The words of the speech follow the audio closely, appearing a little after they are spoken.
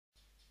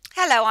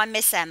Hello, I'm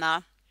Miss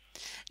Emma.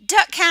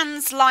 Duck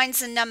hands,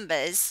 lines and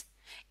numbers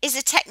is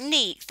a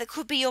technique that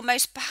could be your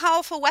most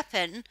powerful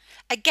weapon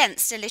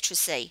against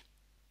illiteracy.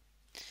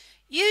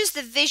 Use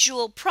the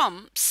visual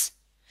prompts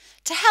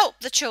to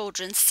help the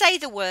children say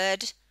the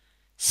word,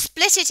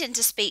 split it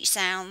into speech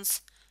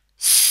sounds,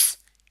 s,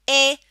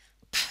 I,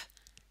 p,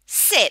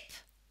 sip,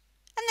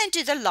 and then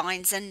do the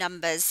lines and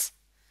numbers.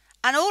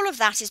 And all of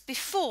that is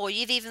before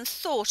you've even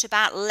thought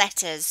about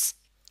letters.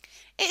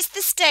 It's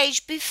the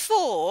stage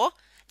before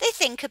they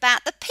think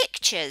about the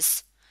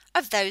pictures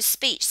of those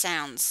speech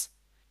sounds,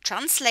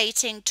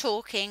 translating,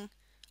 talking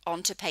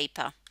onto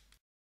paper.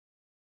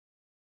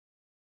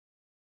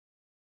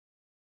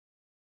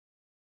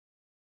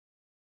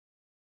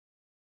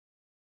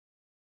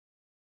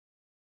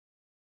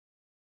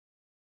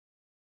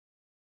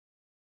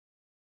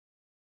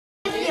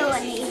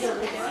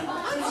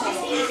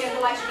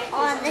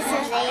 Oh, this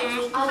is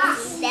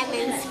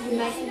lemons.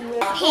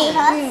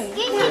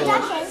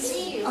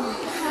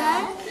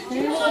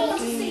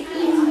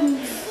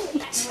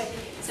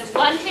 So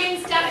one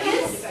hand's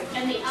duckers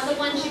and the other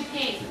one's your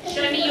pen.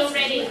 Show me you're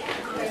ready.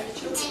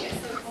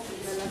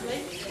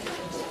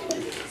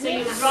 So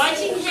your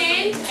writing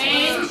hand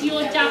and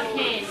your duck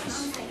hand.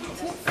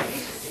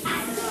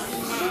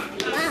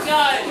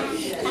 Go.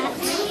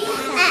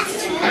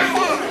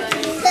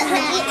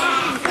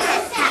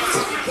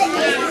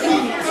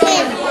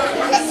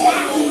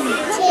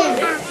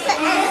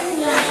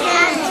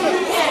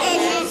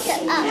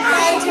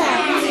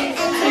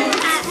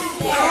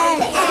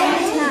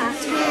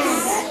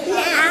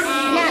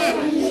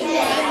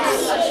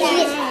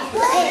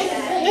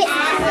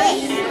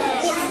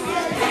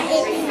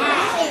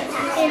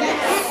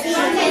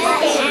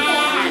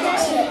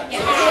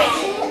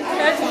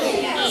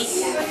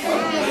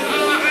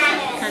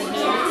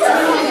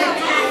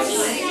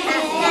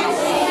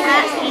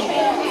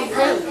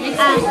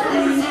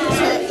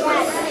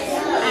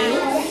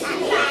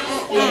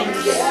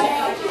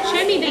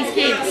 Show me these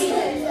heads.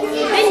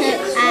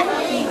 What's that?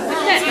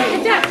 Like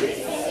a duck.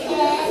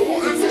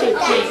 Let's do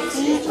heads.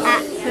 Go.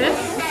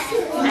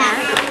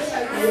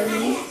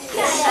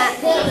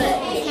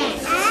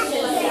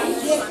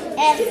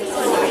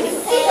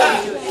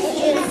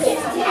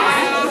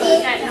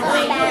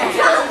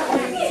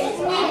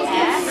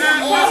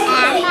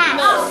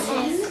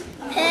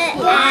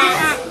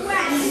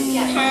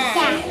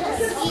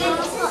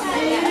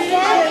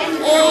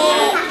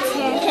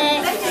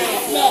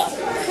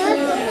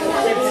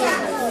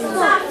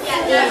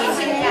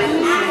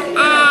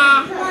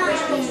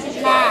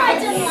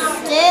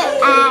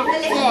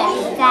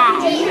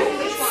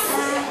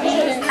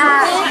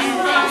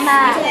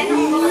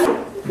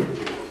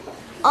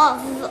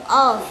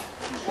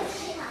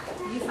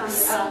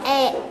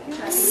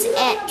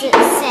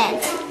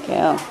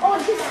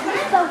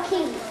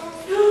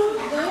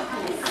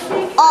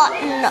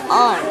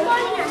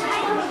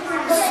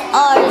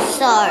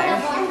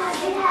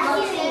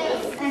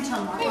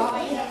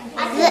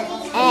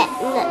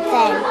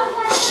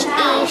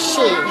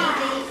 She.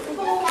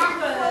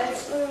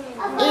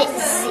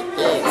 It's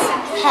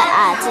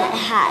had.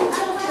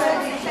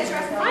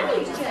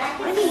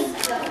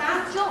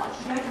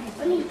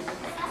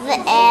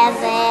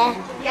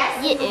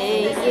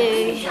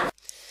 You.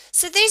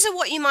 So these are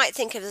what you might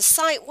think of as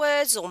sight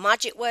words or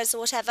magic words or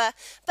whatever,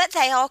 but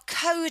they are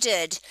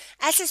coded.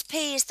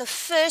 SSP is the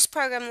first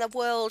program in the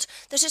world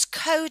that has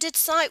coded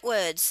sight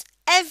words.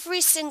 Every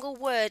single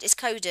word is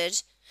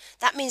coded.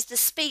 That means the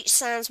speech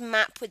sounds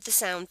map with the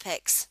sound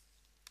pics.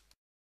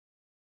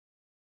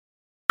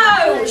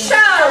 Oh,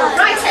 show,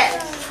 write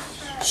it.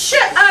 Sh,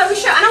 oh,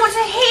 show. And I want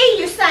to hear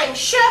you saying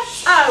sh,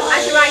 oh,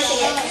 as you're writing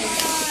it.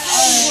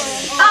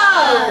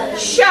 Oh,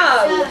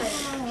 show.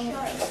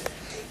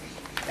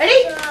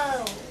 Ready?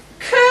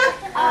 K,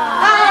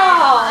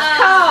 oh,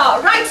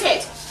 car. Write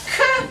it.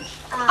 K,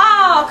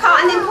 oh, car.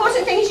 And the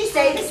important thing is you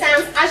say the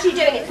sounds as you're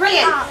doing it.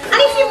 Brilliant. And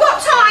if you've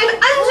got time,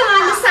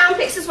 underline the sound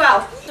pics as well.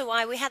 That's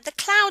why we had the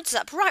clouds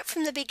up right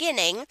from the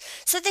beginning,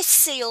 so they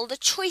seal the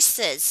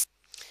choices.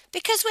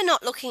 Because we're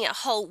not looking at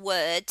whole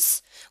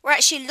words, we're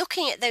actually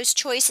looking at those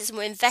choices and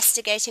we're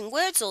investigating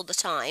words all the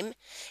time.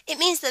 It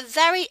means that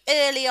very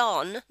early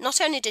on, not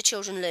only do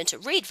children learn to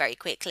read very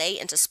quickly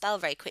and to spell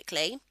very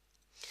quickly,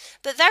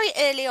 but very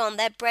early on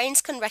their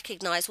brains can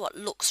recognise what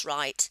looks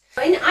right.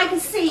 And I can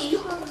see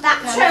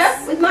that ch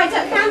with my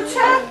duck down. Ch,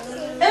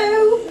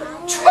 oo,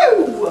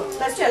 choo.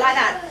 Let's do it like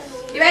that.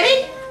 You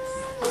ready?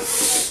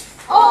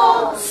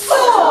 Oh,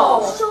 saw.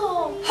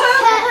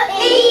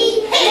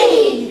 He.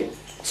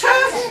 Town.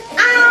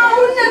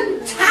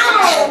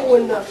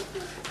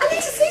 I need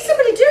to see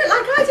somebody do it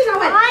like I did. I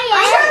went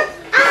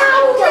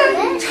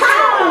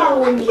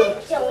town. Can you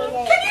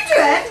do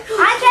it?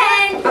 I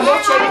can. I'm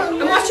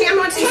watching. I'm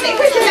watching. Say,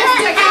 quickly, let's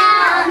do it.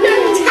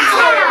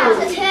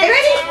 Town. Are you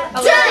ready?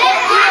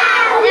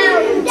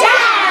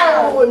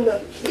 Down.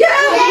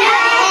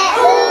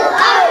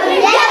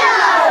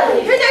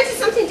 Who noticed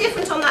something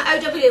different on that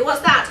OW?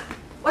 What's that?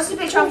 What's the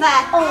picture of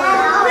there?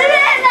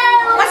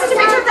 What's the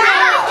picture of there?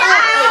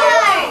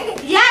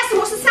 Yes, and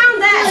what's the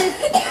sound there?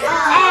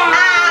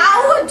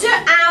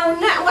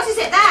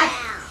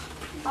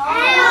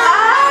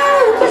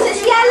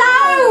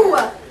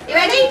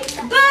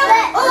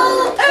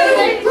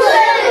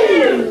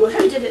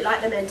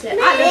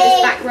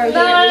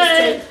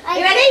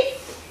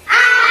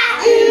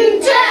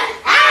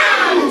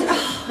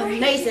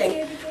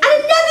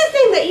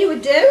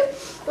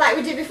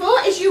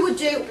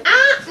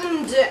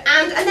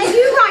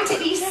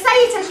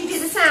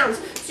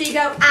 So you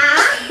go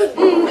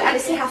and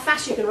see how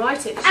fast you can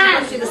write it.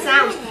 And do the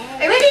sound.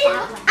 Are you ready?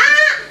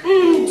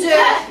 And.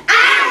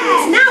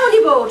 Now on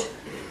your board.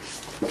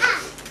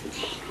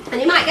 And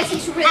you might get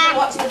into rhythm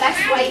what's the best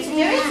way to do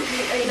it. It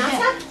doesn't really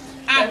matter.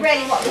 But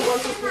really what we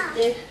want is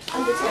the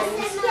undertones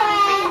to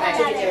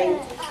be doing.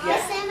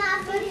 Yeah.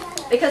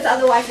 Because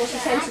otherwise what you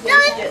tend to do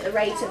is do at the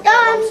rate of the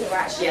ones who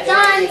are actually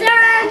doing it.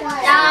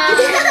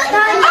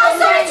 Oh,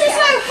 sorry, too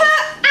slow.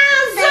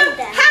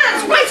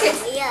 Has. Write it.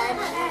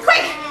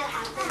 Quick.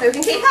 Who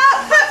can keep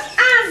up?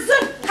 Has.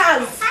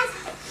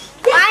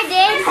 I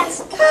did.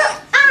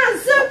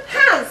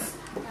 Has.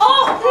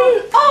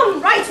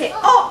 On. Write it.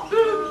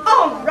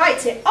 On.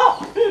 Write it.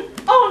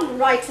 On.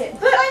 Write it.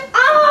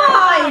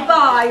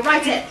 By.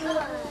 Write it.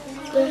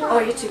 Oh,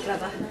 you're too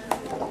clever.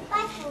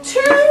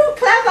 Too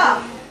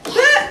clever.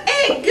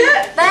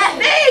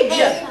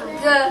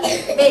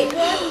 Big.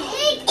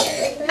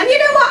 And you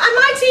know what? I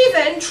might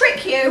even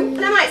trick you,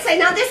 and I might say,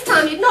 now this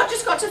time you've not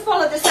just got to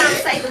follow the sound,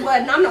 say the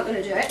word, and I'm not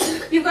going to do it.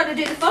 You've got to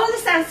do the follow the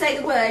sound, say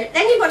the word.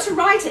 Then you've got to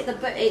write it, the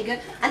big,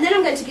 and then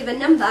I'm going to give a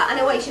number, and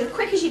I want you as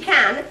quick as you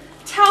can.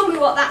 Tell me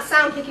what that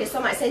sound pick is. So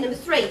I might say number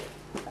 3.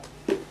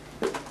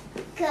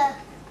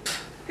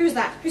 Who's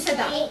that? Who said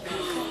that?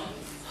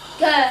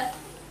 But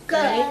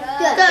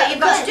you've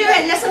got to do it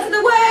and listen for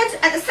the word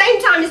at the same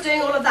time as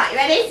doing all of that. You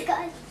ready?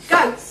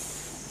 Go.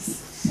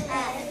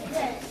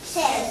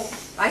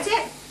 Write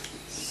it.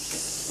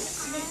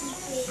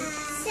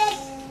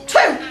 2.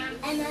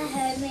 Emma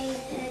heard me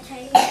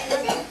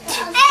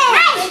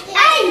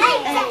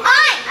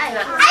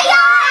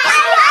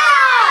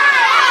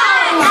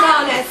Hold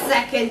on a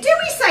second. Do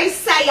we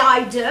say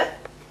I do?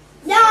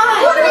 No.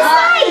 What do we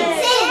say?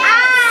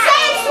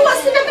 Said.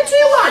 What's the number 2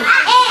 one?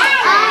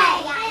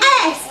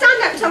 Stand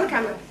up and tell the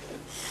camera.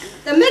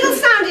 The middle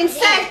sound in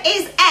said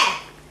is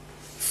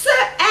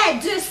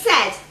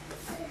said.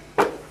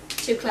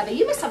 Too clever.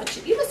 You must have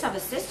a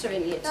sister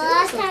in you too.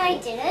 Last time I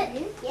did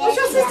it. What's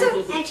your sister?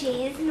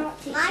 Actually, it's not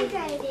teaching.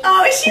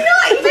 Oh, is she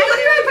not? You do it on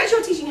your own, perhaps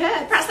you're teaching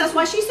her. Perhaps that's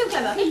why she's so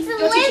clever. It's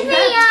You're teaching her.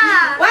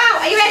 Olivia.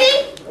 Wow, are you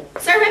ready?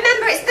 So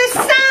remember, it's the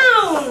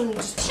sound.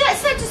 I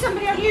said to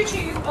somebody on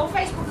YouTube or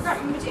Facebook, I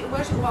can't remember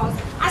what it was,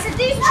 I said,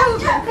 these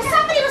children, because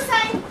somebody was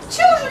saying,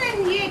 children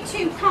in year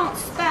 2 can't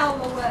spell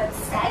the word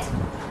said.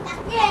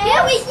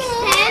 Yeah, we can.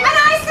 And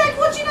I said,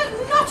 well, you know,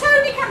 not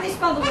only can they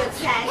spell the word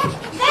said,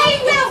 they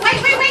will, wait,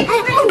 there's a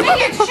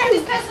video to show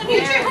this person on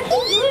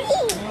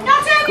YouTube.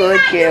 Not only Good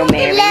that, girl,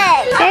 Mary.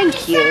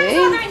 Thank you.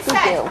 Good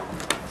girl.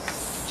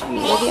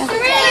 Olivia. 3.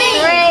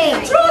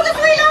 Draw the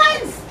 3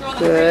 lines.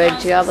 Good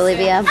job,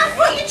 Olivia. And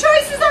put your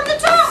choices on the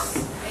top.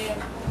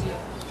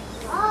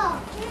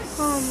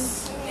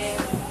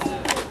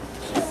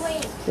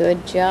 Good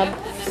job,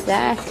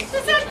 Zach.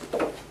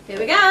 Here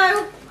we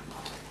go.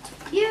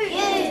 You.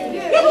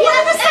 Yeah, what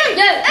am I saying?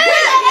 You.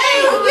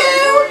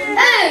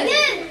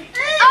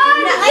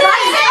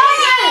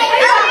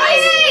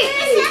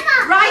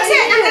 Write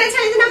it. I'm going to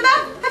tell you the number.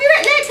 Have you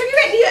written it? Have you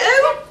written you?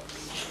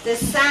 The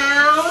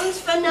sound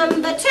for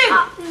number 2.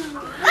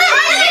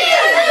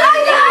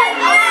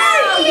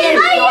 You've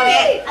got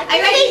it. Are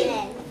you ready?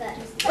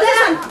 What's this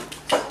one?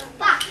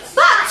 But.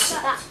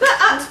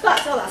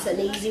 Oh, that's an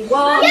easy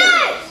one.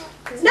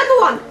 Number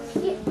 1.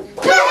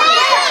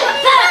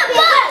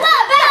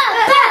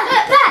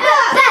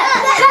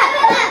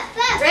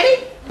 Ready?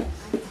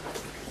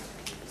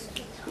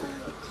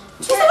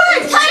 What's the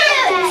word?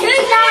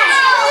 Today.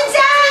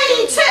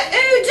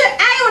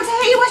 I want to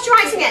hear you. What's you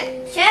writing it?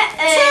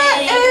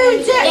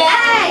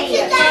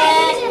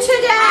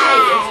 Today.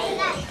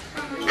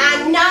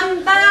 And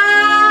number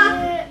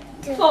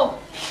 4.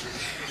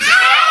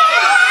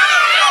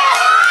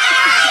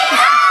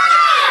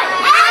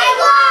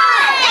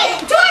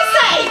 Do I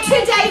say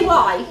today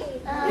why?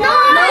 No.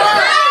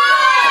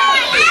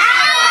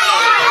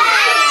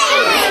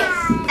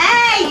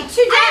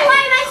 Today.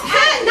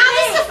 Now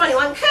this is a funny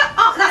one.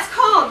 That's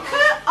can't.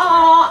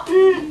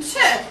 Can't.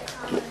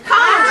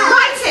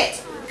 Write it.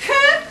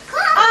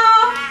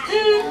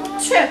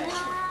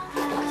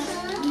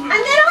 And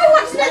then I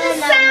want to know the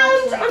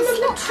sound on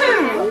number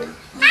 2.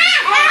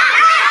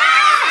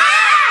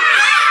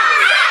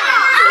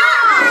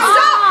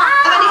 Stop.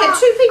 I've only had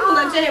 2 people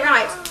that have done it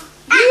right.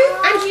 You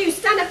and you.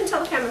 Stand up and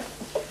tell the camera.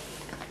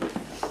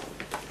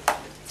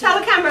 Tell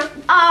the camera.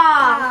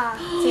 Why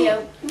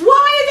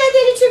are there the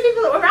only 2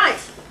 people that were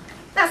right?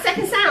 That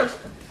second sound.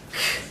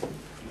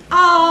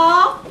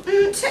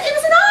 It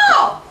was an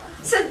R.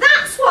 So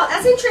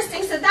that's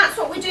interesting. So that's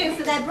what we're doing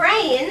for their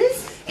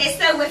brains. Is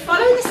so we're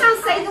following the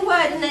sound, say the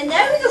word, and they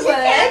know the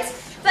word,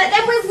 but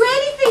then we're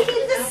really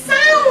thinking the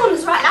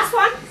sounds. Right, last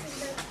one.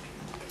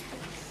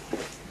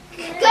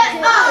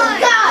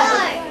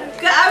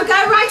 Go,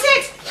 write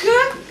it.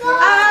 Go,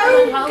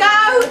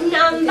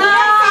 number.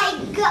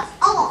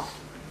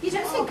 You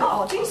don't say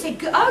go, do you? Say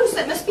go, so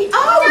it must be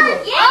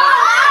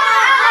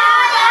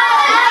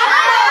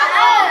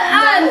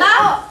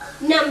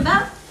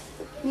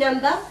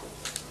Number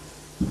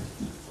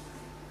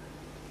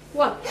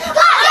 1.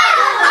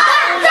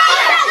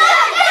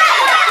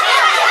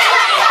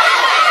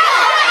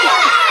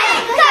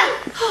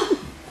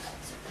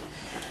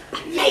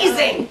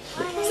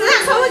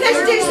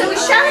 we're going to do, so we're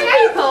showing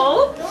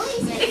people,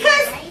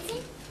 because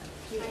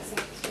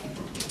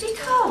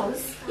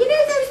you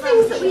know those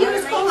things that we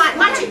always call like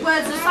magic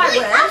words and sight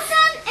words?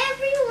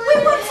 We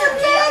want to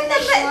learn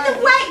them, but the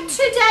wait,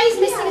 today's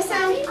missing a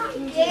sound.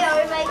 Hey,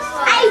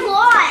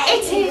 why?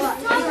 It is.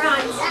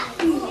 Right.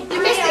 You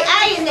missed the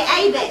A and the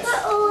A bit.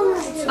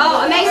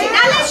 Oh, amazing.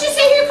 Now let's just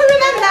see who can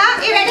remember.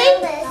 Are you ready?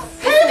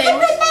 Who can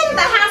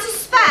remember how to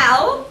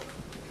spell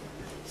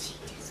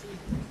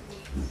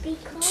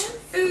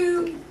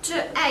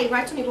to-A?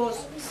 Right on your boards.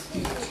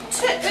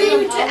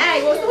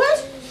 To-A. What's the word?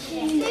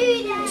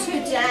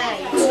 Today.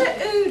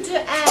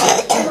 To-A.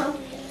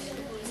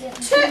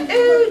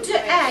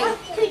 To-A.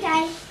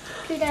 Today.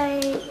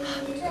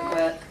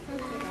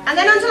 And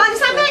then underline the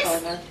sound bits.